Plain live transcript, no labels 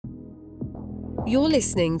You're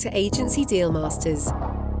listening to Agency Deal Masters,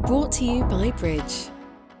 brought to you by Bridge.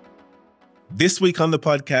 This week on the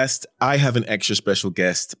podcast, I have an extra special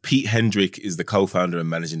guest. Pete Hendrick is the co-founder and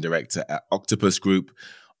managing director at Octopus Group,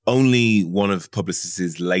 only one of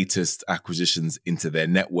Publicis' latest acquisitions into their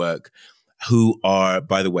network, who are,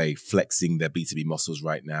 by the way, flexing their B2B muscles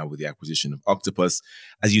right now with the acquisition of Octopus.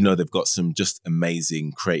 As you know, they've got some just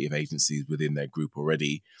amazing creative agencies within their group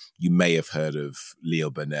already. You may have heard of Leo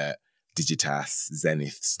Burnett, Digitas,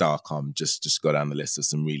 Zenith, Starcom, just go down the list of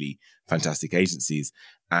some really fantastic agencies.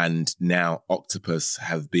 And now Octopus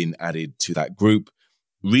have been added to that group,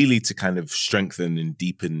 really to kind of strengthen and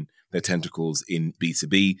deepen their tentacles in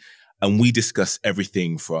B2B. And we discuss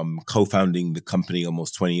everything from co-founding the company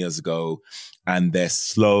almost 20 years ago and their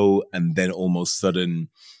slow and then almost sudden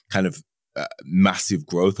kind of massive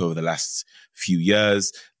growth over the last few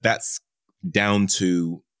years. That's down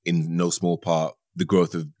to, in no small part, the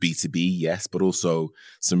growth of B2B, yes, but also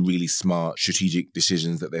some really smart strategic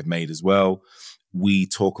decisions that they've made as well. We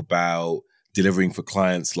talk about delivering for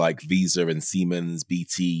clients like Visa and Siemens,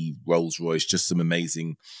 BT, Rolls-Royce, just some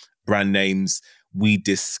amazing brand names. We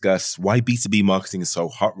discuss why B2B marketing is so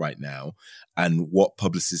hot right now and what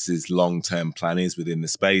Publicis' long-term plan is within the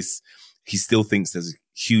space. He still thinks there's a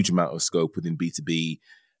huge amount of scope within B2B.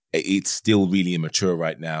 It's still really immature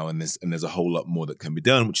right now, and there's a whole lot more that can be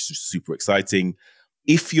done, which is super exciting.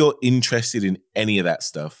 If you're interested in any of that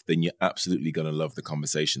stuff, then you're absolutely going to love the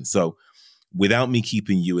conversation. So without me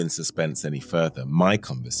keeping you in suspense any further, my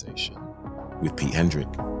conversation with Pete Hendrick.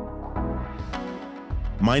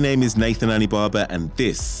 My name is Nathan Anibaba, and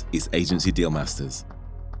this is Agency Deal Masters.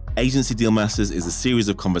 Agency Deal Masters is a series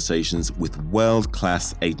of conversations with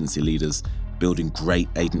world-class agency leaders building great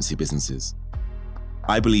agency businesses.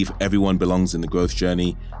 I believe everyone belongs in the growth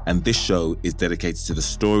journey, and this show is dedicated to the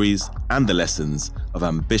stories and the lessons of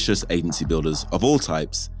ambitious agency builders of all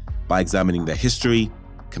types by examining their history,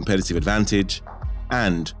 competitive advantage,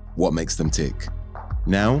 and what makes them tick.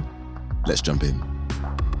 Now, let's jump in.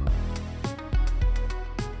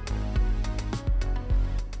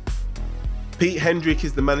 Pete Hendrick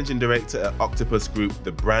is the managing director at Octopus Group,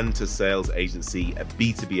 the brand to sales agency, a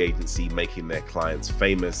B2B agency making their clients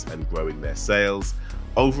famous and growing their sales.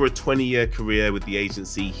 Over a 20-year career with the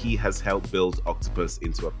agency, he has helped build Octopus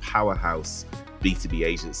into a powerhouse B2B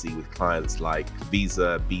agency with clients like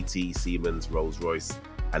Visa, BT, Siemens, Rolls-Royce,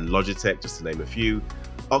 and Logitech, just to name a few.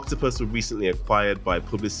 Octopus were recently acquired by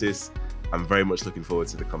Publicis. I'm very much looking forward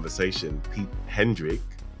to the conversation. Pete Hendrick,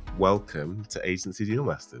 welcome to Agency Deal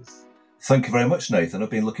Masters. Thank you very much, Nathan.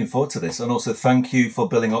 I've been looking forward to this. And also thank you for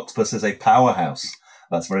billing Octopus as a powerhouse.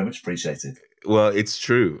 That's very much appreciated. Well, it's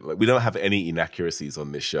true. We don't have any inaccuracies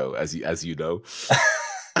on this show, as you know.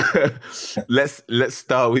 Let's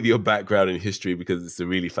start with your background in history, because it's a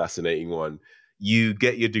really fascinating one. You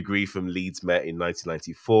get your degree from Leeds Met in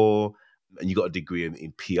 1994, and you got a degree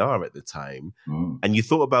in PR at the time. And you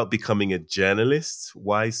thought about becoming a journalist.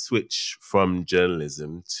 Why switch from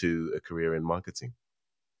journalism to a career in marketing?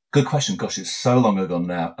 Good question. Gosh, it's so long ago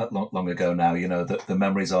now, you know, that the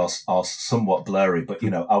memories are somewhat blurry. But, you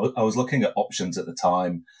know, I was looking at options at the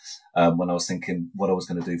time when I was thinking what I was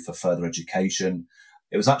going to do for further education.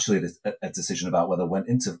 It was actually a decision about whether I went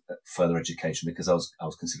into further education because I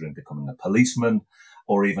was considering becoming a policeman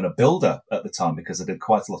or even a builder at the time, because I did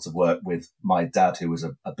quite a lot of work with my dad, who was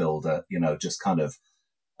a builder, you know, just kind of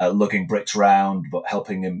lugging bricks around, but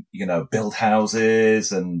helping him, you know, build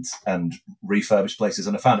houses and refurbish places.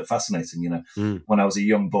 And I found it fascinating, you know, when I was a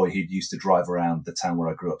young boy, he used to drive around the town where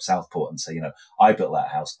I grew up, Southport, and say, you know, I built that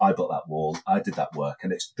house, I built that wall, I did that work.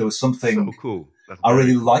 And there was something so cool. I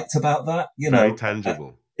really liked about that, you know. Very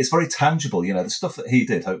tangible. It's very tangible, you know, the stuff that he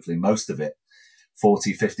did, hopefully most of it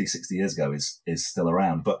 40, 50, 60 years ago is still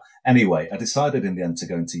around. But anyway, I decided in the end to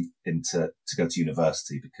go to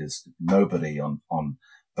university, because nobody on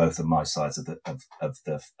both of my sides of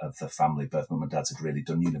the family, both mum and dad's, had really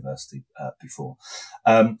done university before.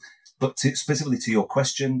 But specifically to your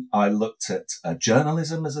question, I looked at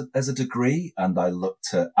journalism as a degree, and I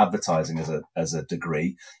looked at advertising as a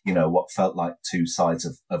degree. You know, what felt like two sides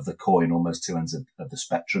of the coin, almost two ends of the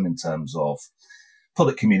spectrum in terms of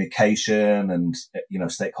public communication and, you know,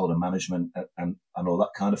 stakeholder management and all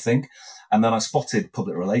that kind of thing. And then I spotted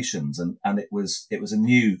public relations, and it was a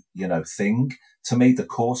new, you know, thing to me. The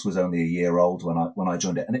course was only a year old when I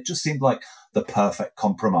joined it, and it just seemed like the perfect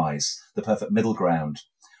compromise, the perfect middle ground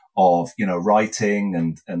of, you know, writing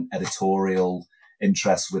and editorial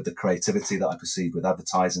interests with the creativity that I perceived with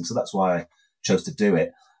advertising. So that's why I chose to do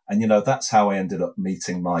it. And, you know, that's how I ended up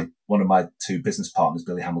meeting one of my two business partners,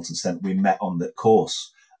 Billy Hamilton Stent. We met on the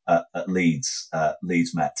course at Leeds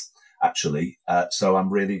Met. actually. So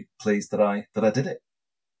I'm really pleased that I did it.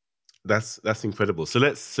 That's incredible. So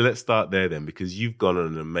let's start there then, because you've gone on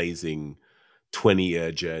an amazing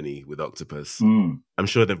 20-year journey with Octopus. I'm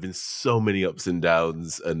sure there have been so many ups and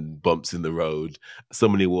downs and bumps in the road, so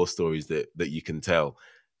many war stories that you can tell.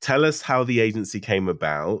 Tell us how the agency came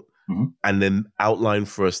about, and then outline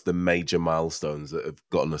for us the major milestones that have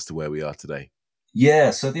gotten us to where we are today.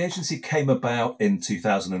 Yeah, so the agency came about in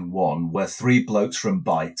 2001, where three blokes from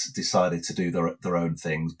Byte decided to do their own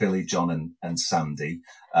things, Billy, John and Sandy.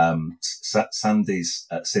 Sandy's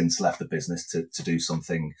since left the business to do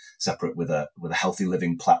something separate with a healthy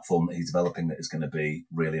living platform that he's developing that is going to be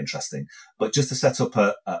really interesting. But just to set up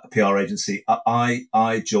a PR agency,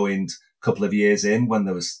 I joined a couple of years in when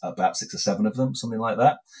there was about 6 or 7 of them, something like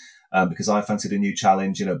that. Because I fancied a new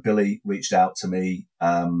challenge. Billy reached out to me,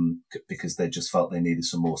 because they just felt they needed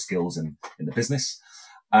some more skills in the business.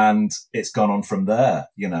 And it's gone on from there.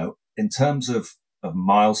 In terms of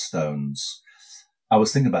milestones, I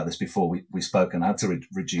was thinking about this before we spoke, and I had to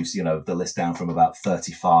reduce, the list down from about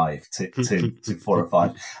 35 to 4 or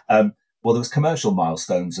 5. Well, there was commercial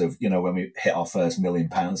milestones of, when we hit our first £1 million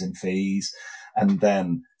in fees, and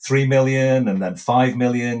then 3 million, and then 5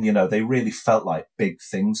 million. They really felt like big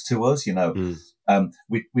things to us. We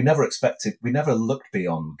never looked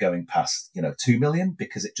beyond going past 2 million,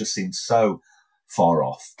 because it just seemed so far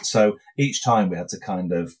off. So each time we had to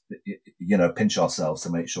kind of pinch ourselves to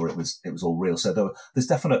make sure it was all real. So there's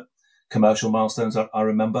definite commercial milestones I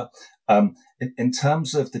remember. In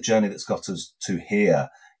terms of the journey that's got us to here,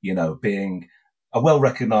 being a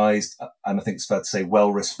well-recognized, and I think it's fair to say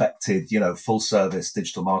well-respected, full-service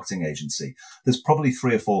digital marketing agency, there's probably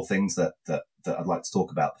 3 or 4 things that I'd like to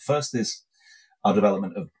talk about. The first is our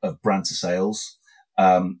development of brand to sales.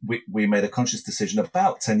 We made a conscious decision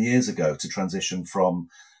about 10 years ago to transition from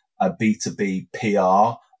a B2B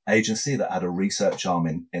PR agency that had a research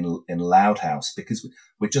arm in Loudhouse, because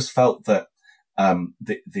we just felt that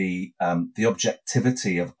the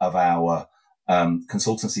objectivity of our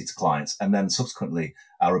consultancy to clients, and then subsequently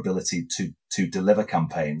our ability to deliver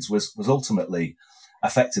campaigns was ultimately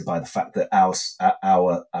affected by the fact that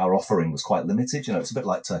our offering was quite limited. It's a bit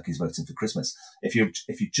like turkeys voting for Christmas. If you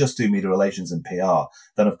just do media relations and PR,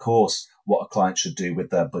 then of course what a client should do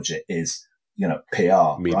with their budget is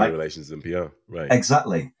PR, media right? relations and PR, right?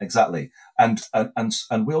 Exactly. And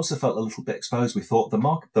we also felt a little bit exposed. We thought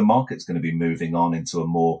the market's going to be moving on into a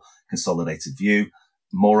more consolidated view.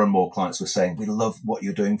 More and more clients were saying, we love what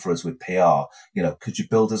you're doing for us with PR. Could you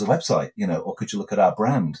build us a website, or could you look at our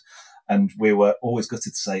brand? And we were always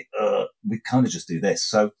gutted to say, we kind of just do this.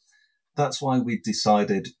 So that's why we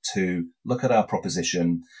decided to look at our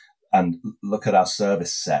proposition and look at our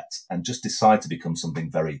service set and just decide to become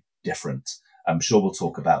something very different. I'm sure we'll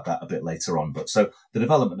talk about that a bit later on. But so the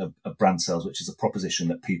development of brand sales, which is a proposition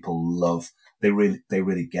that people love, they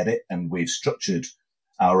really get it. And we've structured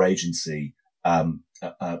our agency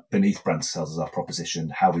beneath brand sales as our proposition,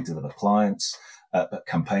 how we deliver clients,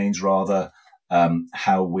 campaigns rather,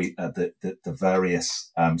 how we, the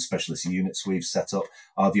various specialist units we've set up,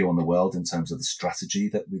 our view on the world in terms of the strategy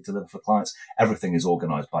that we deliver for clients. Everything is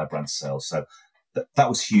organized by brand sales. So that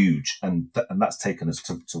was huge. And that's taken us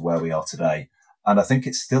to where we are today. And I think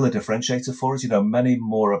it's still a differentiator for us. Many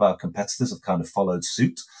more of our competitors have kind of followed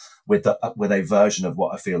suit with a version of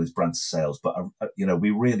what I feel is brand sales. But, we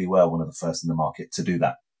really were one of the first in the market to do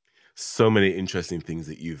that. So many interesting things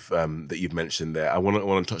that you've mentioned there. I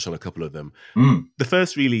want to touch on a couple of them. The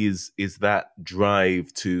first really is that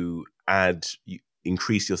drive to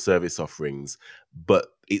increase your service offerings, but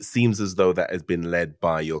it seems as though that has been led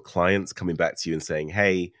by your clients coming back to you and saying,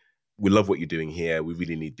 hey, we love what you're doing here. We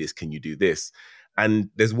really need this. Can you do this? And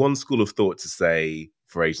there's one school of thought to say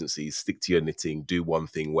for agencies, stick to your knitting, do one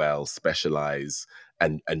thing well, specialize,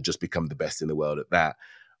 and just become the best in the world at that.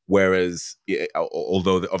 Whereas,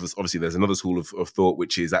 although obviously there's another school of thought,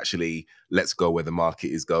 which is actually, let's go where the market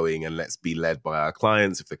is going and let's be led by our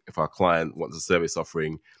clients. If our client wants a service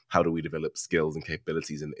offering, how do we develop skills and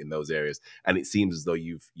capabilities in those areas? And it seems as though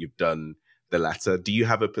you've done the latter. Do you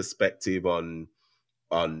have a perspective on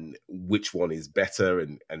which one is better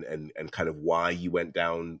and kind of why you went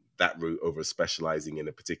down that route over specializing in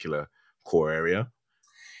a particular core area?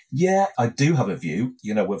 Yeah, I do have a view.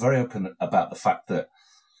 We're very open about the fact that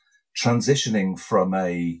transitioning from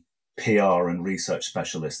a PR and research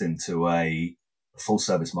specialist into a full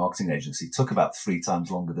service marketing agency took about 3 times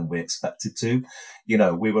longer than we expected to.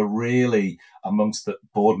 We were really amongst the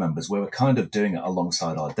board members. We were kind of doing it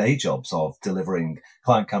alongside our day jobs of delivering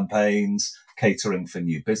client campaigns, catering for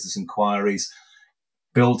new business inquiries,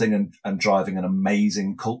 building and driving an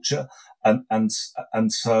amazing culture. And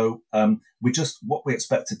so what we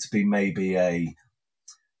expected to be maybe a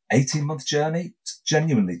 18-month journey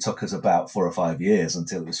genuinely took us about 4 or 5 years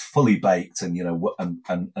until it was fully baked and,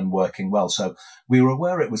 and working well. So we were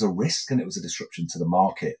aware it was a risk and it was a disruption to the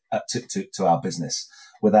market, to our business,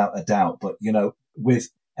 without a doubt. But, with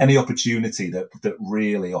any opportunity that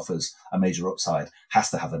really offers a major upside has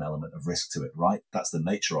to have an element of risk to it, right? That's the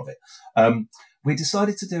nature of it. We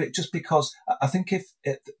decided to do it just because I think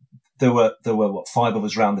there were 5 of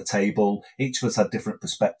us around the table. Each of us had different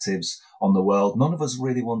perspectives on the world. None of us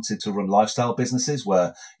really wanted to run lifestyle businesses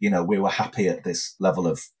where, we were happy at this level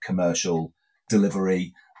of commercial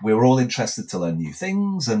delivery. We were all interested to learn new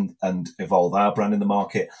things and evolve our brand in the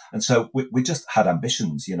market. And so we just had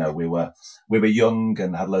ambitions. We were young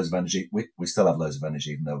and had loads of energy. We still have loads of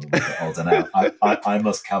energy, even though we're a bit older now. I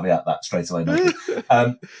must caveat that straight away.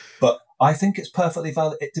 But I think it's perfectly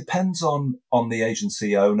valid. It depends on the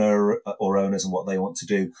agency owner or owners and what they want to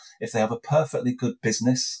do. If they have a perfectly good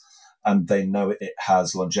business and they know it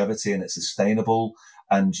has longevity and it's sustainable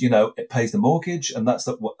and, it pays the mortgage and that's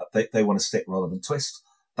what they want to stick rather than twist,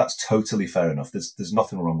 that's totally fair enough. There's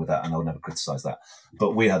nothing wrong with that, and I'll never criticize that.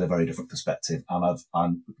 But we had a very different perspective,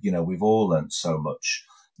 and we've all learned so much,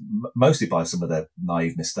 mostly by some of the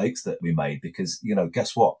naive mistakes that we made. Because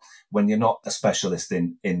guess what? When you're not a specialist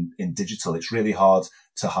in digital, it's really hard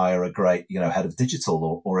to hire a great head of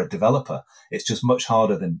digital or a developer. It's just much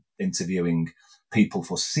harder than interviewing people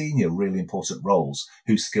for senior, really important roles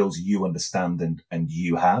whose skills you understand and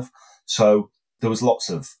you have. So there was lots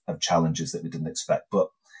of challenges that we didn't expect, but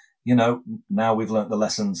now we've learned the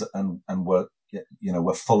lessons and we're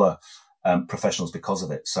fuller professionals because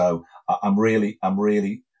of it. So I'm really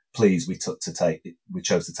pleased we chose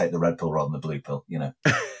to take the red pill rather than the blue pill.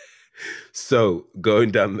 So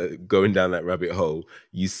going down that rabbit hole,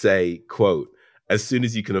 you say, quote, "As soon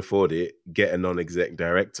as you can afford it, get a non-exec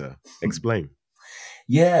director." Explain.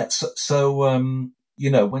 Yeah. So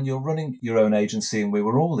when you're running your own agency, and we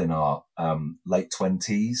were all in our late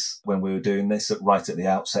 20s when we were doing this, right at the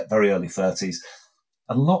outset, very early 30s.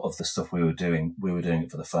 A lot of the stuff we were doing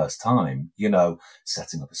it for the first time,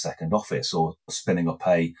 setting up a second office or spinning up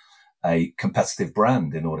a competitive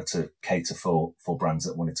brand in order to cater for brands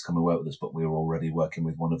that wanted to come and work with us, but we were already working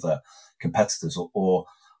with one of the competitors, or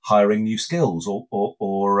hiring new skills or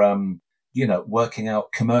working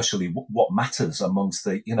out commercially what matters amongst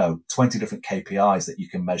the, 20 different KPIs that you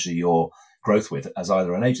can measure your growth with as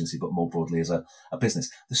either an agency, but more broadly as a business.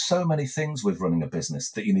 There's so many things with running a business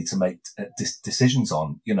that you need to make decisions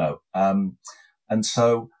on, and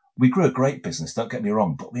so we grew a great business, don't get me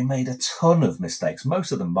wrong, but we made a ton of mistakes,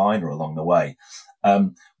 most of them minor along the way.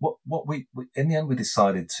 What we in the end, we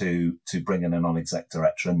decided to bring in a non-exec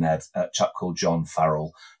director, a chap called John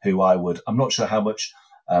Farrell, who I'm not sure how much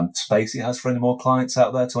space he has for any more clients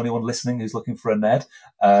out there, to anyone listening who's looking for a Ned.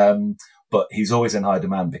 But he's always in high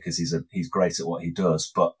demand because he's great at what he does.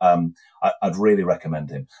 But I'd really recommend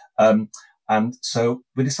him. And so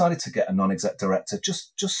we decided to get a non-exec director,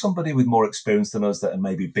 just somebody with more experience than us that had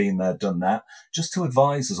maybe been there, done that, just to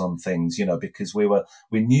advise us on things, because we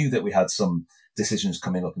knew that we had some decisions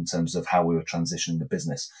coming up in terms of how we were transitioning the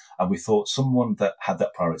business. And we thought someone that had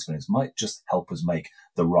that prior experience might just help us make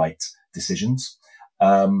the right decisions.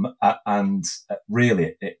 And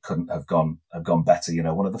really it couldn't have gone better.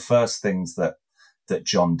 One of the first things that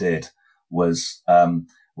John did was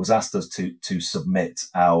asked us to submit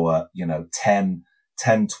our, 10,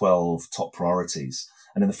 12 top priorities.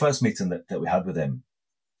 And in the first meeting that we had with him,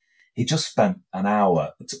 he just spent an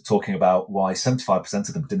hour talking about why 75%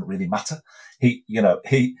 of them didn't really matter. He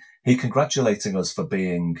congratulating us for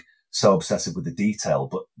being so obsessive with the detail,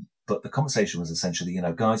 but the conversation was essentially,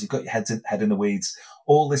 guys, you've got your head in the weeds.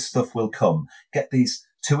 All this stuff will come. Get these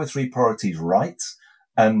 2 or 3 priorities right,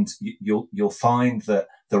 and you'll find that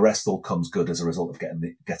the rest all comes good as a result of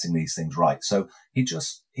getting these things right. So he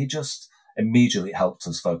just immediately helped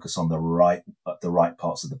us focus on the right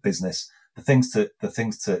parts of the business, the things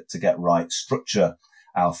to get right, structure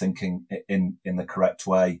our thinking in the correct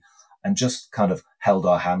way, and just kind of held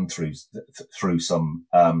our hand through some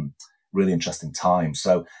really interesting time.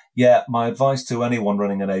 So yeah, my advice to anyone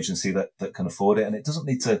running an agency that can afford it, and it doesn't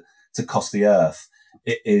need to cost the earth,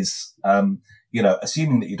 it is,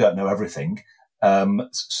 assuming that you don't know everything,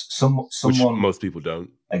 someone, which most people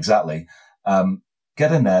don't. Exactly.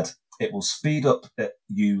 Get a Ned. It will speed up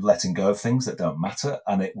you letting go of things that don't matter.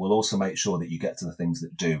 And it will also make sure that you get to the things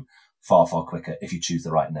that do far, far quicker if you choose the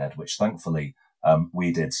right Ned, which thankfully,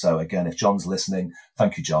 we did. So again, if John's listening,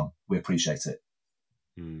 thank you, John. We appreciate it.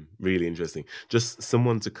 Really interesting. Just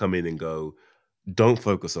someone to come in and go, don't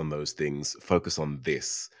focus on those things, focus on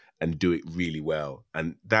this. and do it really well.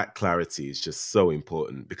 And that clarity is just so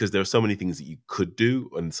important because there are so many things that you could do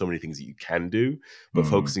and so many things that you can do, but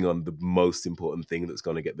focusing on the most important thing that's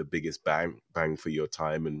going to get the biggest bang for your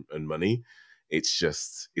time and money,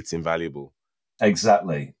 it's invaluable.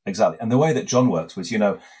 Exactly. And the way that John worked was, he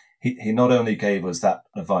not only gave us that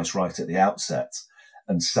advice right at the outset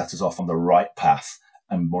and set us off on the right path,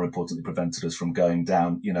 and more importantly, prevented us from going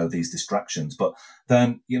down, these distractions. But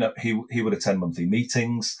then, he would attend monthly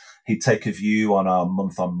meetings. He'd take a view on our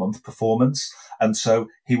month-on-month performance. And so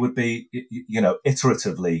he would be,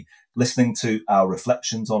 iteratively listening to our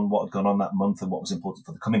reflections on what had gone on that month and what was important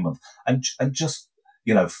for the coming month. And just,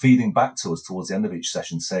 feeding back to us towards the end of each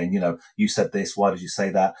session saying, you said this, why did you say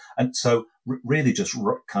that? And so really just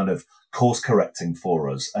kind of course correcting for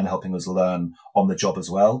us and helping us learn on the job as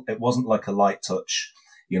well. It wasn't like a light touch,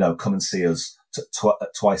 come and see us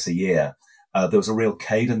twice a year. There was a real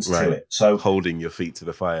cadence to it. So holding your feet to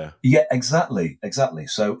the fire. Yeah, exactly.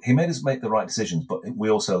 So he made us make the right decisions, but we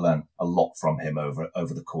also learned a lot from him over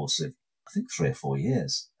the course of, I think, 3 or 4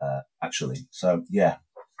 years, actually. So yeah,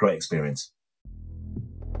 great experience.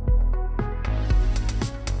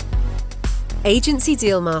 Agency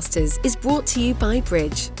Deal Masters is brought to you by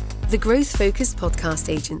Bridge, the growth-focused podcast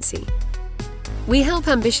agency. We help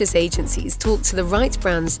ambitious agencies talk to the right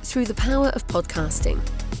brands through the power of podcasting.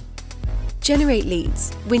 Generate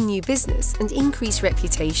leads, win new business, and increase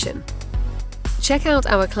reputation. Check out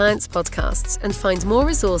our clients' podcasts and find more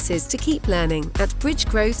resources to keep learning at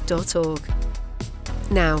bridgegrowth.org.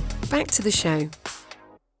 Now, back to the show.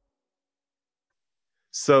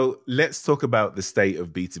 So let's talk about the state of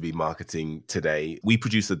B2B marketing today. We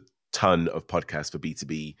produce a ton of podcasts for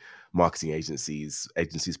B2B marketing agencies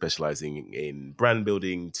specializing in brand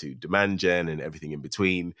building to demand gen and everything in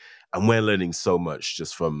between. And we're learning so much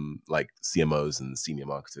just from like CMOs and senior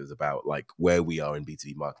marketers about like where we are in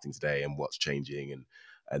B2B marketing today and what's changing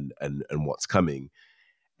and what's coming.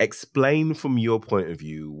 Explain from your point of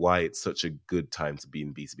view why it's such a good time to be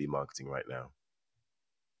in B2B marketing right now.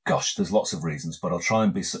 Gosh, there's lots of reasons, but I'll try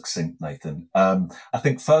and be succinct, Nathan. I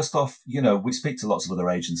think first off, we speak to lots of other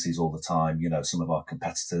agencies all the time, some of our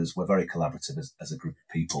competitors. We're very collaborative as a group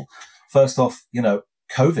of people. First off,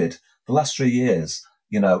 COVID, the last 3 years,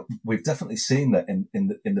 we've definitely seen that in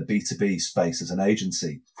the B2B space as an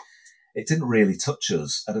agency. It didn't really touch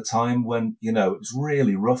us at a time when, it was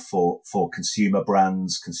really rough for consumer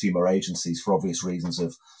brands, consumer agencies for obvious reasons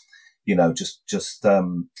of, just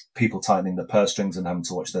people tightening the purse strings and having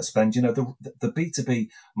to watch their spend. The B2B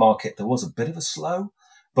market, there was a bit of a slow,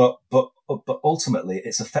 but ultimately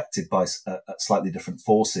it's affected by slightly different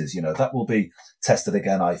forces. That will be tested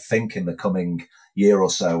again, I think, in the coming year or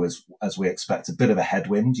so as we expect a bit of a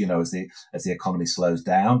headwind, as the economy slows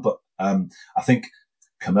down. But I think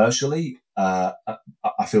commercially, I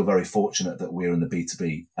feel very fortunate that we're in the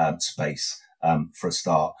B2B space for a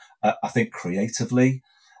start. I think creatively,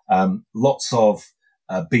 lots of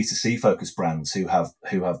B2C focused brands who have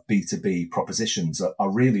B2B propositions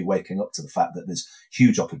are really waking up to the fact that there's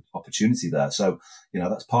huge opportunity there. So,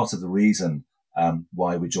 that's part of the reason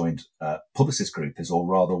why we joined Publicis Group or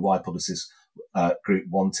rather why Publicis Group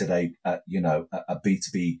wanted a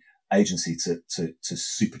B2B agency to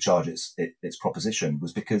supercharge its proposition,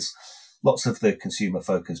 was because lots of the consumer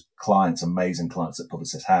focused clients, amazing clients that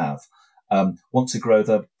Publicis have, want to grow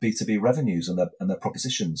their B2B revenues and their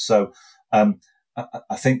propositions. So,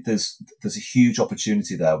 I think there's a huge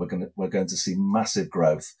opportunity there. We're going to see massive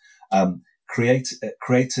growth.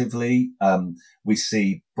 Creatively, we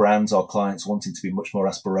see brands, our clients, wanting to be much more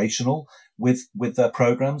aspirational with their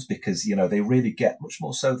programs because, they really get, much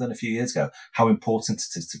more so than a few years ago, how important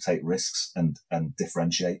it is to take risks and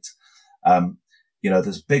differentiate.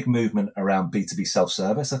 There's a big movement around B2B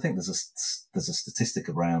self-service. I think there's a statistic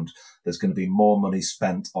around there's going to be more money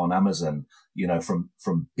spent on Amazon,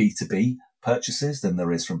 from B2B purchases than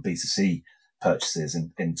there is from B2C purchases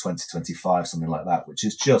in 2025, something like that, which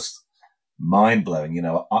is just mind blowing.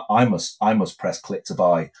 I must press click to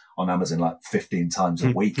buy on Amazon like 15 times a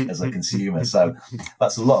week as a consumer. So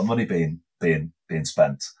that's a lot of money being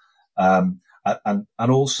spent. And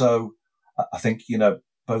also I think,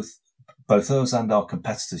 both us and our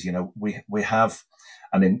competitors, we have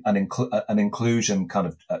an inclusion kind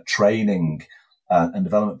of training and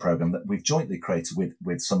development program that we've jointly created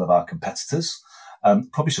with some of our competitors.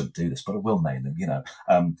 Probably shouldn't do this, but I will name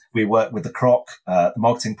them. We work with the Croc, the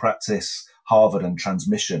Marketing Practice, Harvard, and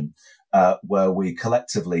Transmission, where we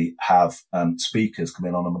collectively have speakers come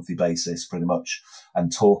in on a monthly basis, pretty much,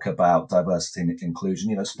 and talk about diversity and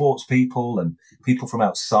inclusion. Sports people and people from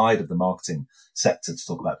outside of the marketing sector to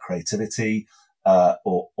talk about creativity,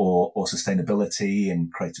 or sustainability in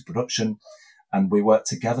creative production. And we work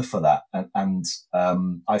together for that. And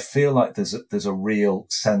I feel like there's a real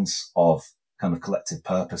sense of kind of collective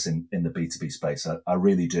purpose in the B2B space. I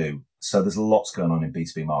really do. So there's lots going on in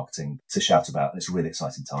B2B marketing to shout about. It's a really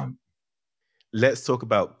exciting time. Let's talk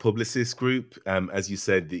about Publicis Group. As you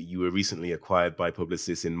said, that you were recently acquired by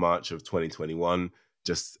Publicis in March of 2021.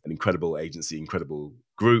 Just an incredible agency, incredible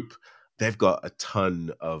group. They've got a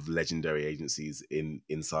ton of legendary agencies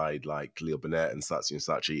inside, like Leo Burnett and Saatchi &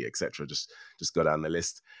 Saatchi, etc. Just go down the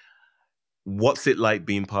list. What's it like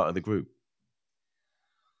being part of the group?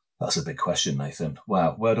 That's a big question, Nathan.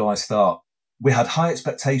 Wow, where do I start? We had high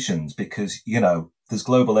expectations because, there's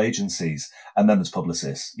global agencies and then there's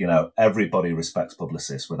Publicis. Everybody respects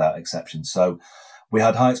Publicis without exception. So we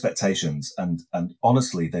had high expectations and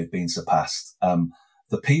honestly, they've been surpassed.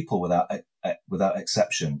 The people without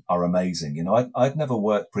exception are amazing. I'd never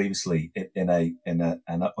worked previously in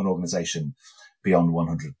an organization beyond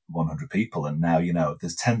 100 people. And now,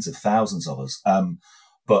 there's tens of thousands of us.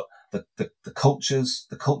 But the culture's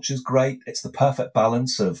great. It's the perfect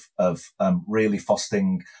balance of really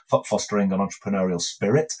fostering an entrepreneurial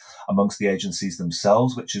spirit amongst the agencies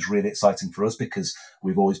themselves, which is really exciting for us because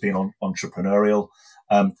we've always been entrepreneurial.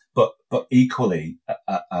 But equally,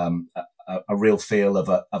 a real feel of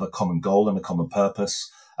a common goal and a common purpose.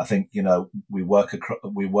 I think, we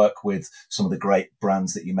work with some of the great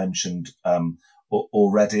brands that you mentioned,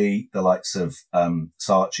 already, the likes of,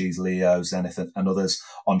 Saatchi's, Leo, Zenith and others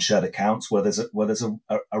on shared accounts where there's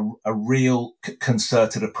a real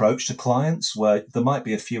concerted approach to clients where there might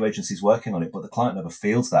be a few agencies working on it, but the client never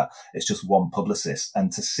feels that. It's just one publicist.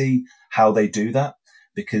 And to see how they do that,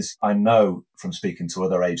 because I know from speaking to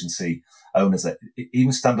other agency owners that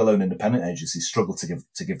even standalone independent agencies struggle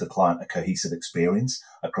to give the client a cohesive experience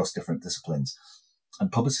across different disciplines.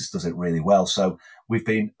 And Publicis does it really well. So we've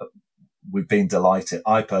been delighted.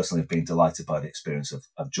 I personally have been delighted by the experience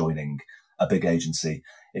of joining a big agency.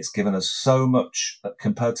 It's given us so much,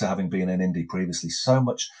 compared to having been an indie previously, so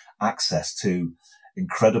much access to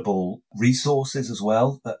incredible resources as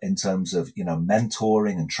well, in terms of,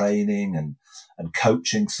 mentoring and training and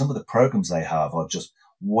coaching. Some of the programs they have are just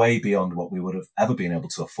way beyond what we would have ever been able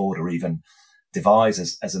to afford or even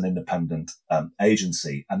devise as an independent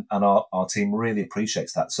agency. And our team really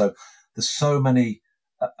appreciates that. So there's so many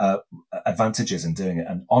advantages in doing it.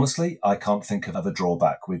 And honestly, I can't think of a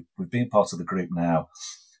drawback. We've been part of the group now,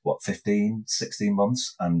 15, 16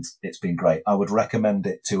 months, and it's been great. I would recommend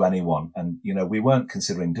it to anyone. And, we weren't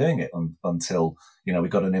considering doing it until, we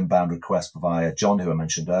got an inbound request via John, who I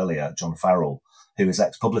mentioned earlier, John Farrell, who is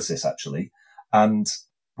ex-Publicis actually. And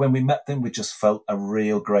when we met them, we just felt a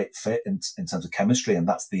real great fit in terms of chemistry. And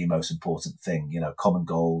that's the most important thing, common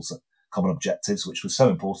goals, common objectives, which was so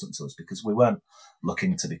important to us because we weren't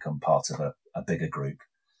looking to become part of a bigger group.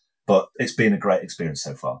 But it's been a great experience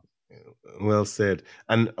so far. Well said.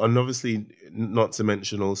 And obviously, not to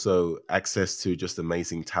mention also access to just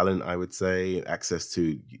amazing talent, I would say, access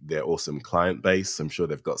to their awesome client base. I'm sure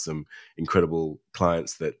they've got some incredible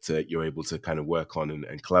clients that you're able to kind of work on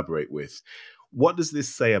and collaborate with. What does this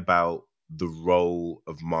say about the role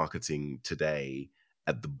of marketing today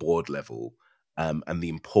at the board level and the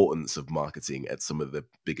importance of marketing at some of the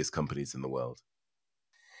biggest companies in the world?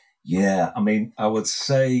 Yeah, I would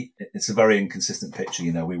say it's a very inconsistent picture.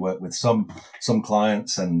 We work with some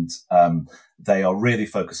clients, and they are really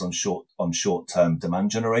focused on short-term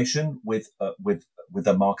demand generation with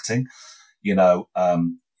their marketing.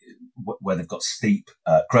 Where they've got steep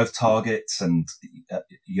growth targets and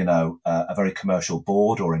a very commercial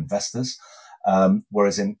board or investors.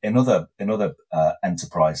 Whereas in other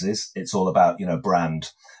enterprises, it's all about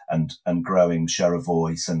brand and growing share of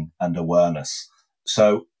voice and awareness.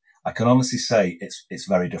 So I can honestly say it's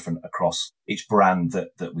very different across each brand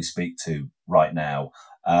that we speak to right now.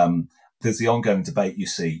 There's the ongoing debate,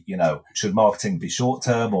 should marketing be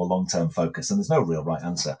short-term or long-term focused? And there's no real right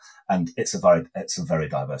answer. And it's a very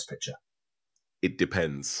diverse picture. It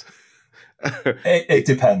depends. It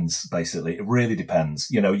depends, basically. It really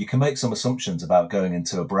depends. You can make some assumptions about going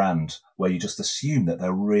into a brand where you just assume that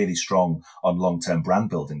they're really strong on long-term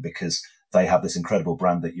brand building because they have this incredible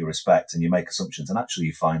brand that you respect, and you make assumptions. And actually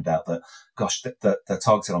you find out that, gosh, they're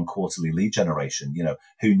targeted on quarterly lead generation.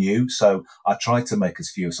 Who knew? So I try to make as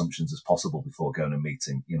few assumptions as possible before going and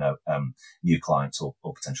meeting, new clients or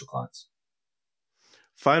potential clients.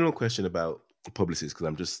 Final question about Publicis, because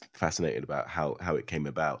I'm just fascinated about how it came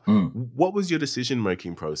about. What was your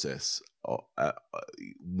decision-making process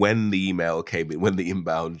when the email came in, when the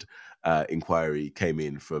inbound inquiry came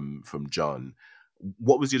in from John?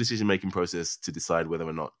 what was your decision-making process to decide whether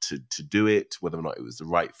or not to do it, whether or not it was the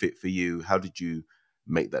right fit for you? How did you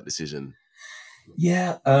make that decision?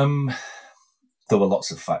 Yeah, there were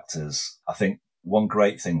lots of factors. I think one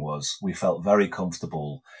great thing was we felt very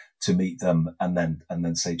comfortable to meet them and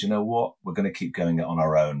then say, do you know what, we're going to keep going it on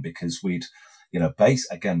our own, because we'd,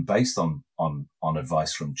 based on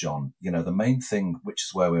advice from John, the main thing, which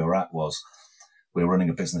is where we were at, was we were running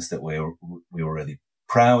a business that we were really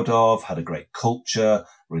proud of, had a great culture,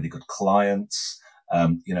 really good clients.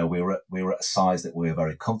 We were at a size that we were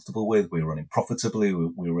very comfortable with. We were running profitably.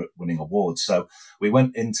 We were winning awards. So we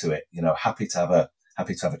went into it, happy to have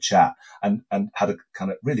a chat and had a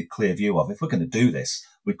kind of really clear view of, if we're going to do this,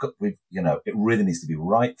 it really needs to be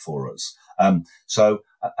right for us. So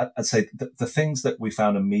I'd say the things that we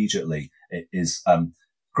found immediately is,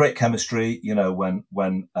 great chemistry.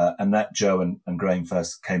 When Annette, Joe and Graham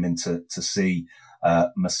first came in to see,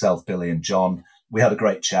 myself, Billy and John, we had a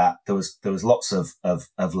great chat. There was lots of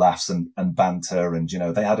laughs and banter, and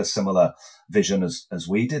they had a similar vision as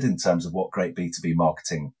we did in terms of what great B2B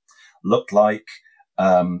marketing looked like.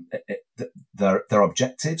 Their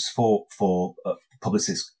objectives for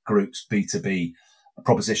Publicis Group's B2B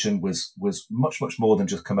proposition was much more than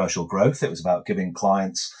just commercial growth. It was about giving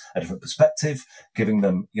clients a different perspective, giving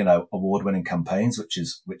them award-winning campaigns, which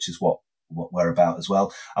is what we're about as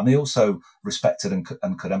well. And they also respected and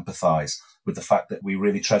could empathize with the fact that we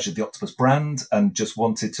really treasured the Octopus brand and just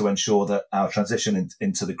wanted to ensure that our transition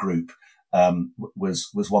into the group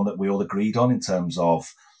was one that we all agreed on in terms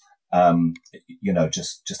of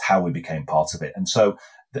just how we became part of it. And so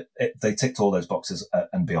they ticked all those boxes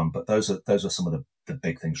and beyond. But those are some of the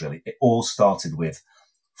big things, really. It all started with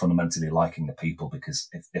fundamentally liking the people, because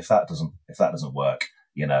if that doesn't work,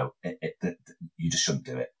 you just shouldn't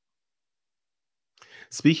do it.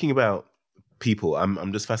 Speaking about people,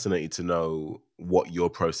 I'm just fascinated to know what your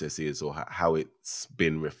process is, or how it's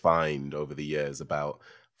been refined over the years about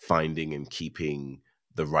finding and keeping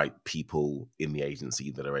the right people in the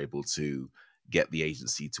agency that are able to get the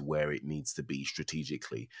agency to where it needs to be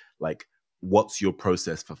strategically. Like, what's your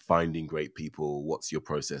process for finding great people? What's your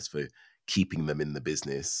process for keeping them in the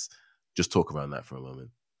business? Just talk around that for a moment.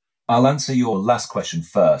 I'll answer your last question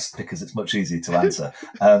first, because it's much easier to answer.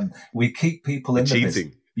 We keep people in the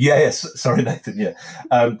business. Yes. Sorry, Nathan. Yeah.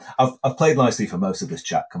 I've played nicely for most of this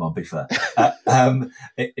chat. Come on, be fair.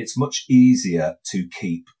 It's much easier to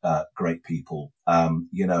keep great people,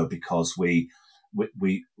 because we're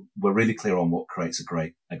really clear on what creates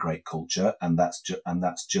a great culture. And that's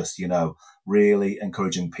just, really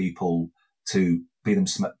encouraging people to be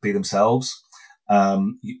themselves.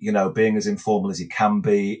 Being as informal as you can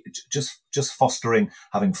be, just fostering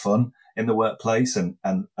having fun in the workplace and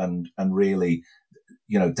really,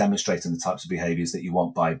 demonstrating the types of behaviors that you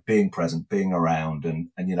want by being present, being around, and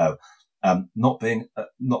not being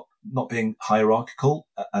hierarchical.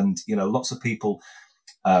 And, lots of people,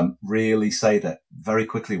 really say that very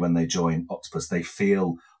quickly when they join Octopus, they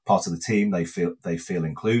feel part of the team, they feel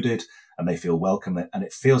included, and they feel welcome, and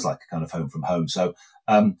it feels like a kind of home from home. So,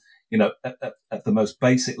 at the most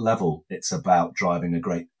basic level, it's about driving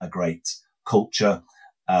a great culture,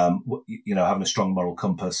 having a strong moral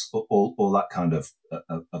compass, all that kind of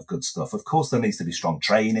good stuff. Of course, there needs to be strong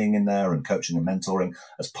training in there and coaching and mentoring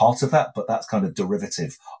as part of that, but that's kind of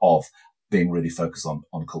derivative of being really focused on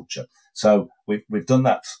culture. So we've done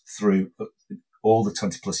that through all the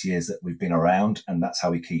 20 plus years that we've been around, and that's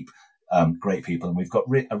how we keep great people. And we've got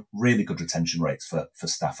really good retention rates for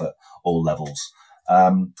staff at all levels.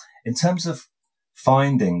 In terms of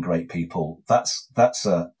finding great people, that's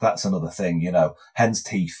another thing. Hen's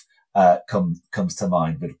teeth comes to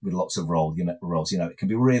mind with lots of roles. It can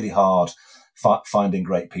be really hard finding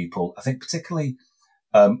great people. I think particularly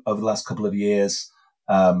over the last couple of years,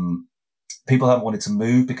 people haven't wanted to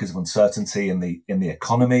move because of uncertainty in the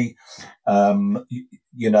economy.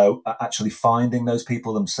 Actually finding those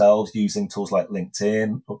people themselves using tools like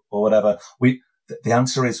LinkedIn or whatever. The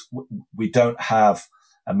answer is we don't have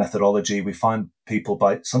a methodology. We find people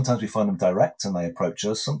sometimes we find them direct and they approach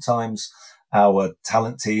us. Sometimes our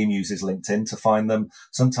talent team uses LinkedIn to find them.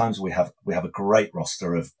 Sometimes we have a great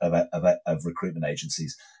roster of recruitment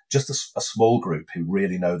agencies, just a small group who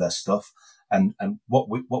really know their stuff. And what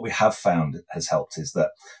we have found has helped is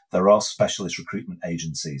that there are specialist recruitment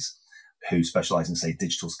agencies who specialize in, say,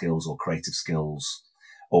 digital skills or creative skills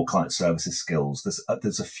or client services skills.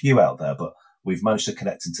 There's a few out there, but we've managed to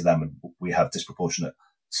connect into them, and we have disproportionate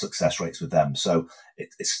success rates with them. So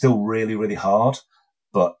it's still really, really hard,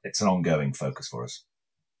 but it's an ongoing focus for us.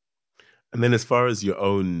 And then as far as your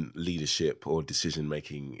own leadership or decision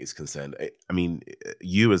making is concerned, I mean,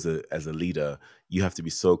 you as a leader, you have to be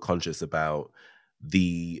so conscious about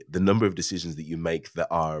the number of decisions that you make that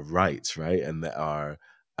are right, and that are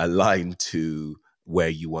aligned to where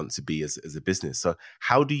you want to be as a business. So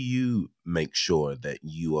how do you make sure that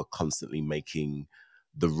you are constantly making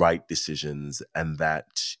the right decisions and that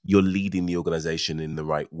you're leading the organization in the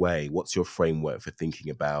right way? What's your framework for thinking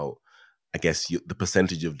about, I guess, the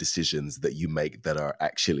percentage of decisions that you make that are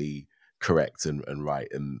actually correct and right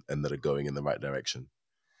and that are going in the right direction?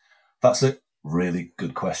 That's a really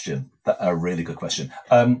good question. A really good question.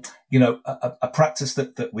 A practice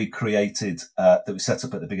that we created, that we set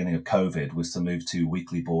up at the beginning of COVID, was to move to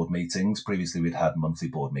weekly board meetings. Previously, we'd had monthly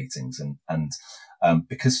board meetings, and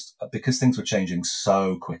because things were changing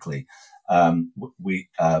so quickly, we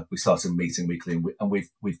started meeting weekly, and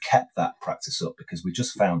we've kept that practice up because we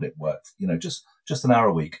just found it worked. Just an hour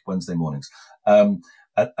a week, Wednesday mornings,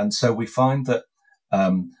 and so we find that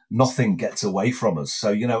nothing gets away from us.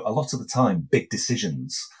 So a lot of the time, big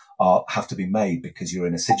decisions have to be made because you're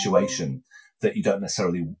in a situation that you don't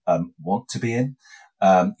necessarily want to be in.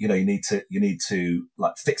 You need to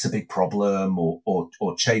like fix a big problem or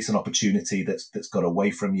chase an opportunity that's got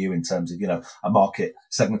away from you in terms of, a market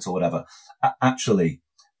segment or whatever. Actually,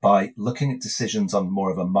 by looking at decisions on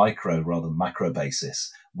more of a micro rather than macro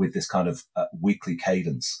basis with this kind of weekly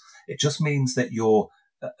cadence, it just means that you're,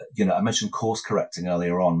 I mentioned course correcting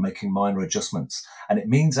earlier on, making minor adjustments. And it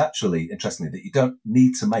means actually, interestingly, that you don't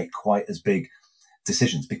need to make quite as big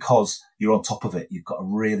decisions because you're on top of it. You've got a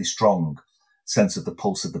really strong sense of the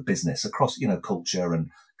pulse of the business across, culture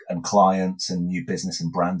and clients and new business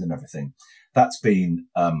and brand and everything. That's been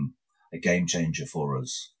a game changer for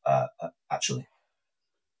us, actually.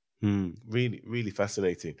 Really, really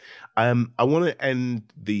fascinating. I want to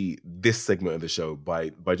end this segment of the show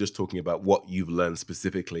by just talking about what you've learned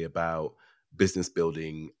specifically about business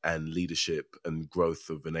building and leadership and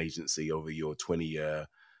growth of an agency over your 20-year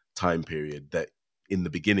time period that in the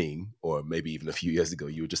beginning, or maybe even a few years ago,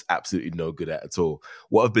 you were just absolutely no good at all.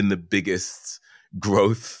 What have been the biggest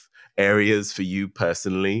growth areas for you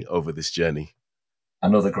personally over this journey?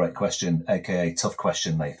 Another great question, aka tough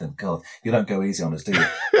question, Nathan. God, you don't go easy on us, do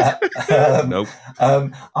you? Nope.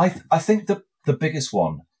 I think the biggest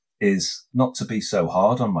one is not to be so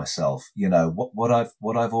hard on myself. What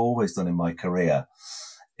I've always done in my career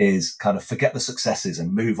is kind of forget the successes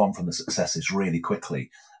and move on from the successes really quickly,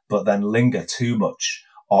 but then linger too much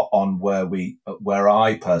on where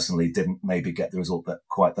I personally didn't maybe get the result that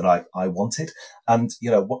I wanted. And,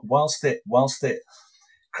 whilst it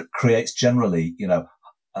creates generally,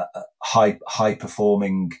 high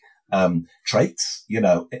performing, traits,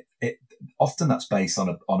 it often that's based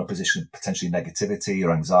on a position of potentially negativity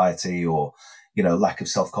or anxiety or, lack of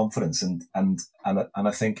self-confidence. And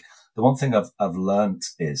I think the one thing I've learned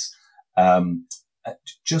is,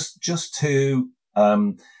 just to,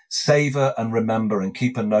 savor and remember and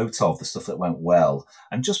keep a note of the stuff that went well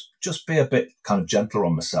and just be a bit kind of gentler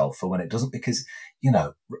on myself for when it doesn't, because,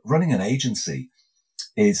 running an agency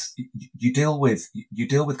is you deal with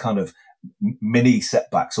kind of mini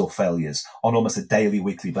setbacks or failures on almost a daily,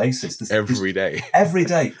 weekly basis. Every day. There's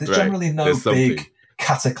right. generally no big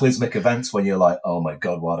cataclysmic events when you're like, oh my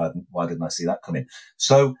God, why didn't I see that coming?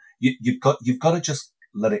 So you've got to just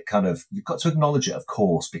let it you've got to acknowledge it, of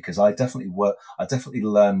course, because I definitely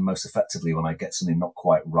learn most effectively when I get something not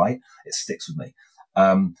quite right. It sticks with me.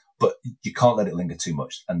 But you can't let it linger too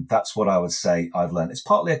much. And that's what I would say I've learned. It's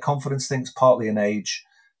partly a confidence thing. It's partly an age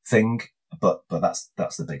thing, but that's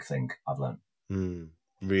the big thing I've learned.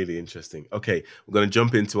 Really interesting. Okay. We're going to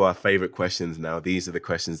jump into our favorite questions now. These are the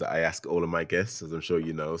questions that I ask all of my guests, as I'm sure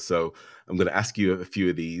you know. So I'm going to ask you a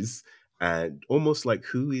few of these. And almost like,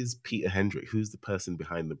 who is Peter Hendrick? Who's the person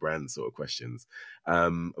behind the brand sort of questions?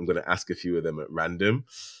 I'm going to ask a few of them at random.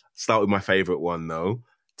 Start with my favorite one, though.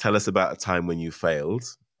 Tell us about a time when you failed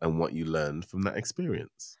and what you learned from that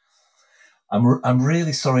experience. I'm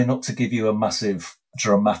really sorry not to give you a massive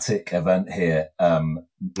dramatic event here,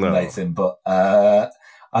 Nathan, but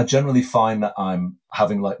I generally find that I'm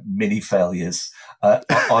having like mini failures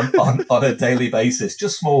on a daily basis,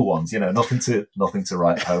 just small ones, nothing to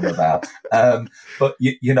write home about. But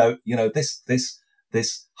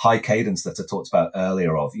this high cadence that I talked about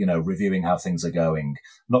earlier of, reviewing how things are going,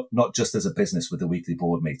 not just as a business with the weekly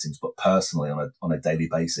board meetings, but personally on a daily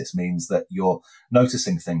basis, means that you're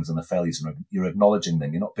noticing things and the failures and you're acknowledging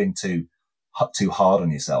them. You're not being too hard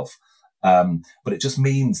on yourself. But it just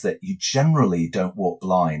means that you generally don't walk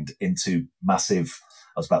blind into massive,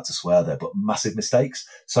 I was about to swear there, but massive mistakes.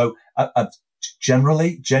 So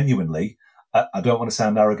genuinely, I don't want to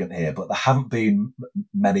sound arrogant here, but there haven't been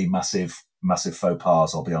many massive faux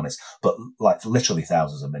pas, I'll be honest, but like literally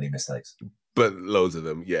thousands of mini mistakes. But loads of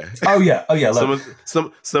them, yeah. Oh yeah.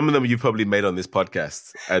 Some of them you've probably made on this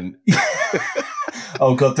podcast, and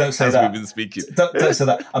oh God, don't say that. We've been speaking. Don't say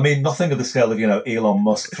that. I mean, nothing of the scale of Elon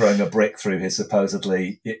Musk throwing a brick through his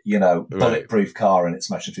supposedly bulletproof car and it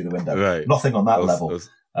smashing through the window. Right. Nothing on that level.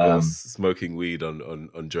 Smoking weed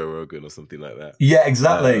on Joe Rogan or something like that. Yeah,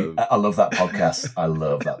 exactly. I love that podcast. I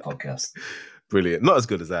love that podcast. Brilliant. Not as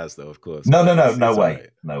good as ours, though, of course. No way. Right.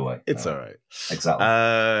 No way. It's all right. Exactly.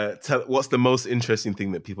 What's the most interesting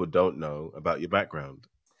thing that people don't know about your background?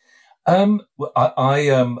 I'm an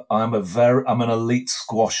elite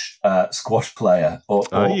squash player, or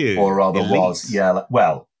rather elite? Was. Yeah.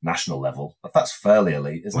 Well, national level. That's fairly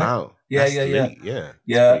elite, isn't it? Wow. Yeah.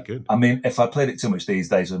 Pretty good. I mean, if I played it too much these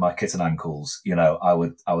days with my kitten ankles, I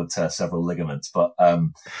would tear several ligaments. But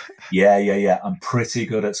yeah. I'm pretty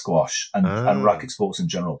good at squash and racket sports in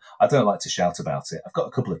general. I don't like to shout about it. I've got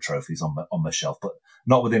a couple of trophies on my shelf, but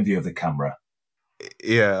not within view of the camera.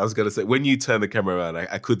 Yeah, I was going to say, when you turn the camera around,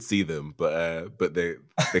 I could see them, but they're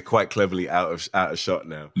quite cleverly out of shot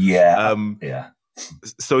now. Yeah. Yeah.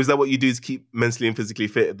 So is that what you do to keep mentally and physically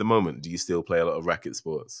fit at the moment? Do you still play a lot of racket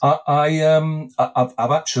sports? I've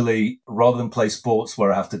actually, rather than play sports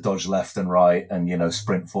where I have to dodge left and right and,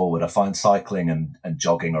 sprint forward, I find cycling and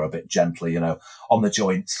jogging are a bit gentler, on the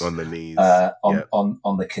joints. On the knees.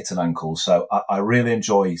 On the kitten ankles. So I really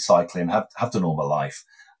enjoy cycling, have done all my life.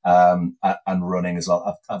 And running as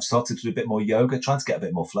well. I've started to do a bit more yoga, trying to get a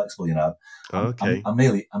bit more flexible. Okay. I'm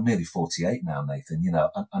nearly 48 now, Nathan.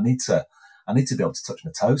 I need to be able to touch my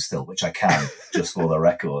toes still, which I can, just for the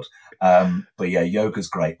record. But yeah, yoga's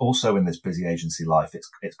great. Also, in this busy agency life,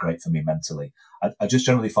 it's great for me mentally. I just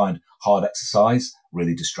generally find hard exercise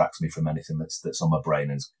really distracts me from anything that's on my brain,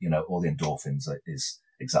 and all the endorphins is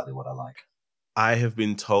exactly what I like. I have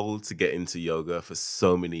been told to get into yoga for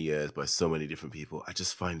so many years by so many different people. I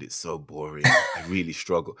just find it so boring. I really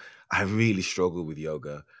struggle with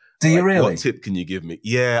yoga. Do you really? What tip can you give me?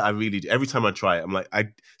 Yeah, I really do. Every time I try it, I'm like, I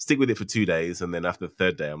stick with it for 2 days. And then after the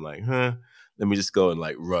third day, I'm like, let me just go and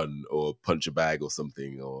like run or punch a bag or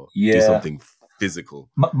something or do something physical.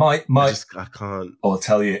 I can't. I'll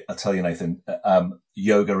tell you, Nathan,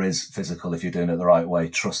 yoga is physical if you're doing it the right way.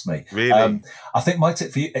 Trust me. Really? I think my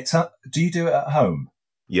tip for you, do you do it at home?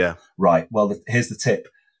 Yeah. Right. Well, here's the tip.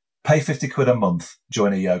 Pay 50 quid a month,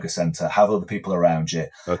 join a yoga center, have other people around you.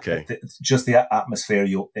 Okay. Just the atmosphere,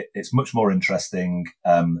 it's much more interesting.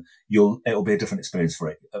 It'll be a different experience for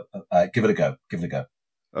it. Give it a go.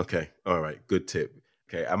 Okay. All right. Good tip.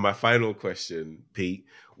 Okay. And my final question, Pete,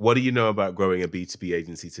 what do you know about growing a B2B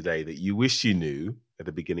agency today that you wish you knew at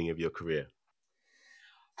the beginning of your career?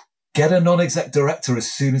 Get a non-exec director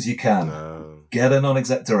as soon as you can. Oh. Get a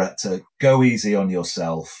non-exec director. Go easy on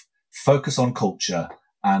yourself. Focus on culture.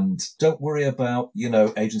 And don't worry about,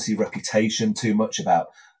 agency reputation too much, about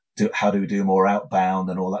how do we do more outbound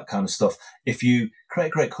and all that kind of stuff. If you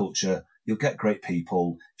create great culture, you'll get great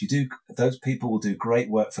people. If you do, those people will do great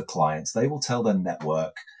work for clients. They will tell their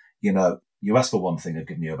network, you asked for one thing, I've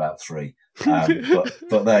given you about 3.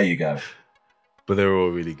 But there you go. But they're all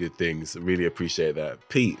really good things. I really appreciate that.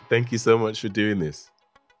 Pete, thank you so much for doing this.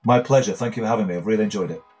 My pleasure. Thank you for having me. I've really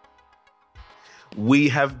enjoyed it. We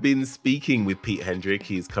have been speaking with Pete Hendrick.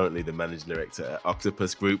 He's currently the managing director at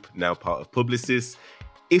Octopus Group, now part of Publicis.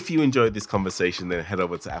 If you enjoyed this conversation, then head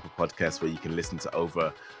over to Apple Podcasts, where you can listen to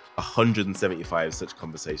over 175 such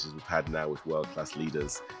conversations we've had now with world-class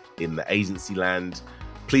leaders in the agency land.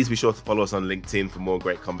 Please be sure to follow us on LinkedIn for more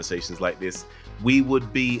great conversations like this. We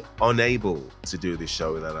would be unable to do this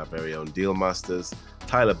show without our very own deal masters.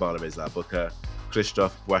 Tyler Barner is our booker.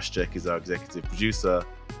 Krzysztof Błaszczyk is our executive producer.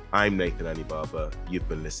 I'm Nathan Anibaba. You've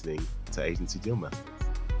been listening to Agency Deal Masters.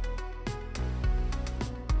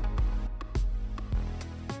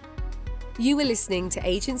 You were listening to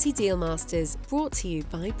Agency Deal Masters, brought to you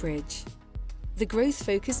by Bridge, the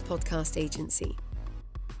growth-focused podcast agency.